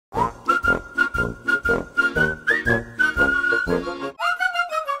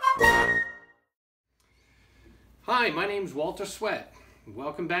Hi, my name is Walter Sweat.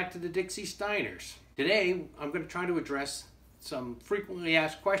 Welcome back to the Dixie Steiners. Today, I'm going to try to address some frequently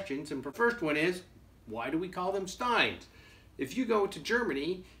asked questions, and the first one is, why do we call them Steins? If you go to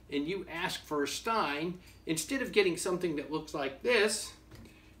Germany and you ask for a Stein, instead of getting something that looks like this,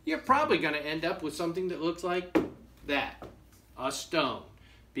 you're probably going to end up with something that looks like that, a stone,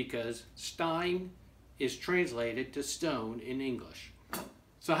 because Stein is translated to stone in English.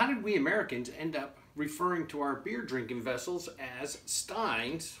 So how did we Americans end up referring to our beer drinking vessels as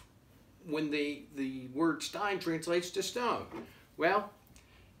Steins when the word Stein translates to stone? Well,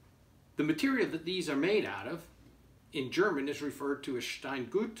 the material that these are made out of in German is referred to as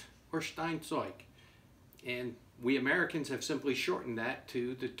Steingut or Steinzeug, and we Americans have simply shortened that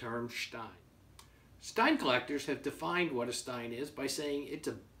to the term Stein. Stein collectors have defined what a Stein is by saying it's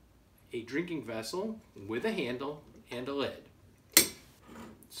a drinking vessel with a handle and a lid.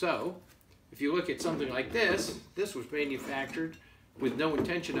 So, if you look at something like this, this was manufactured with no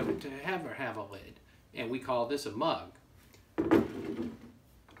intention of it to ever have a lid, and we call this a mug.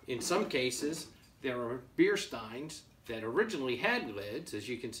 In some cases, there are beer steins that originally had lids, as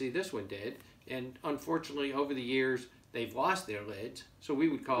you can see this one did, and unfortunately over the years they've lost their lids, so we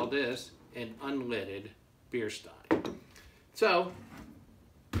would call this an unlidded beer stein. So,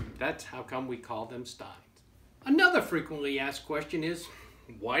 that's how come we call them steins. Another frequently asked question is,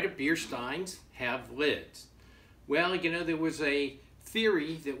 why do beer steins have lids? Well, you know, there was a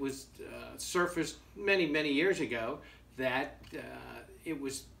theory that was surfaced many years ago that it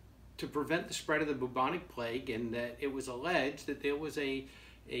was to prevent the spread of the bubonic plague, and that it was alleged that there was a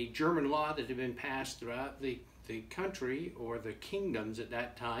German law that had been passed throughout the country, or the kingdoms at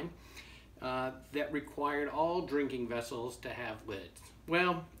that time, that required all drinking vessels to have lids.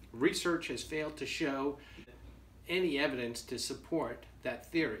 Well, research has failed to show any evidence to support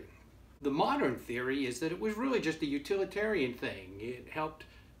that theory. The modern theory is that it was really just a utilitarian thing. It helped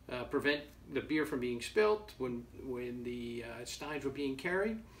prevent the beer from being spilt when the steins were being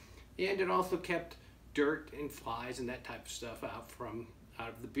carried, and it also kept dirt and flies and that type of stuff out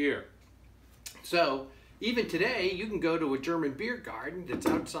of the beer. So even today, you can go to a German beer garden that's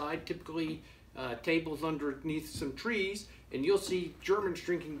outside, typically tables underneath some trees, and you'll see Germans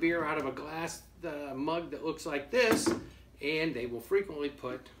drinking beer out of a glass mug that looks like this, and they will frequently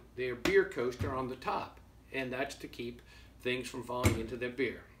put their beer coaster on the top, and that's to keep things from falling into their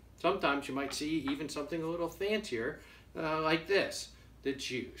beer. Sometimes you might see even something a little fancier like this that's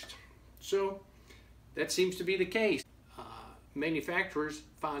used. So that seems to be the case. Manufacturers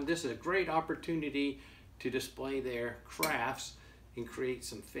found this a great opportunity to display their crafts and create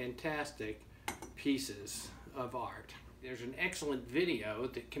some fantastic pieces of art. There's an excellent video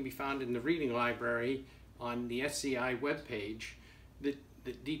that can be found in the reading library on the SCI webpage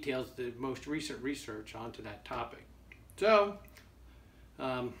that details the most recent research onto that topic. So,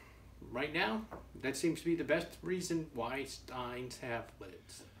 right now, that seems to be the best reason why steins have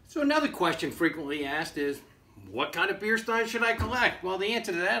lids. So another question frequently asked is, what kind of beer stein should I collect? Well, the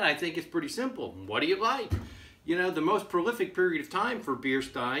answer to that, I think, is pretty simple. What do you like? You know, the most prolific period of time for beer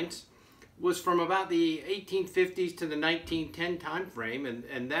steins was from about the 1850s to the 1910 time frame,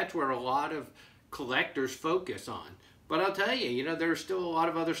 and that's where a lot of collectors focus on. But I'll tell you, you know, there's still a lot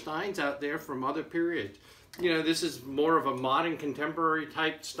of other steins out there from other periods. You know, this is more of a modern contemporary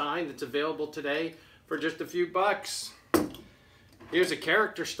type stein that's available today for just a few bucks. Here's a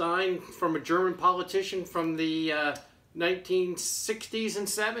character stein from a German politician from the 1960s and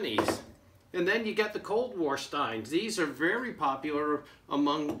 70s. And then you got the Cold War steins. These are very popular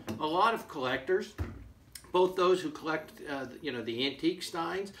among a lot of collectors, both those who collect, you know, the antique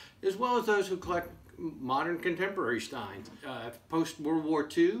steins, as well as those who collect modern contemporary steins. Post-World War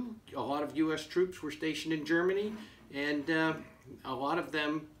II, a lot of U.S. troops were stationed in Germany, and a lot of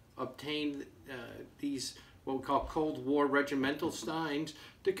them obtained these what we call Cold War regimental steins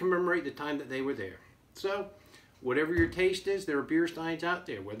to commemorate the time that they were there. So, whatever your taste is, there are beer steins out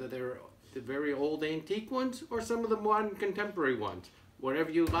there, whether they're the very old antique ones or some of the modern contemporary ones. Whatever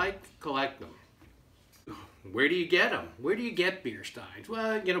you like, collect them. Where do you get them? Where do you get beer steins?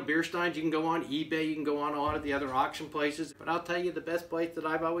 Well, you know, beer steins, you can go on eBay, you can go on a lot of the other auction places, but I'll tell you the best place that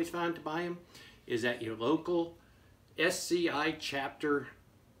I've always found to buy them is at your local SCI chapter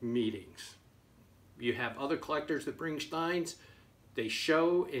meetings. You have other collectors that bring steins. They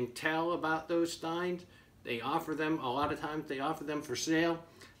show and tell about those steins. They offer them, a lot of times they offer them for sale,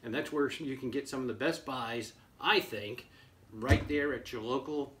 and that's where you can get some of the best buys, I think, right there at your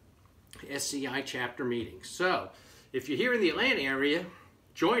local SCI chapter meetings. So, if you're here in the Atlanta area,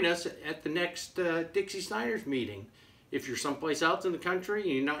 join us at the next Dixie Steiners meeting. If you're someplace else in the country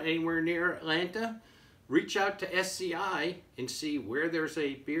and you're not anywhere near Atlanta, reach out to SCI and see where there's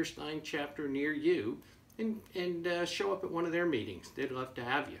a Beer Stein chapter near you, and show up at one of their meetings. They'd love to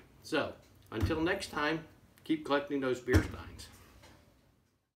have you. So, until next time, keep collecting those beer steins.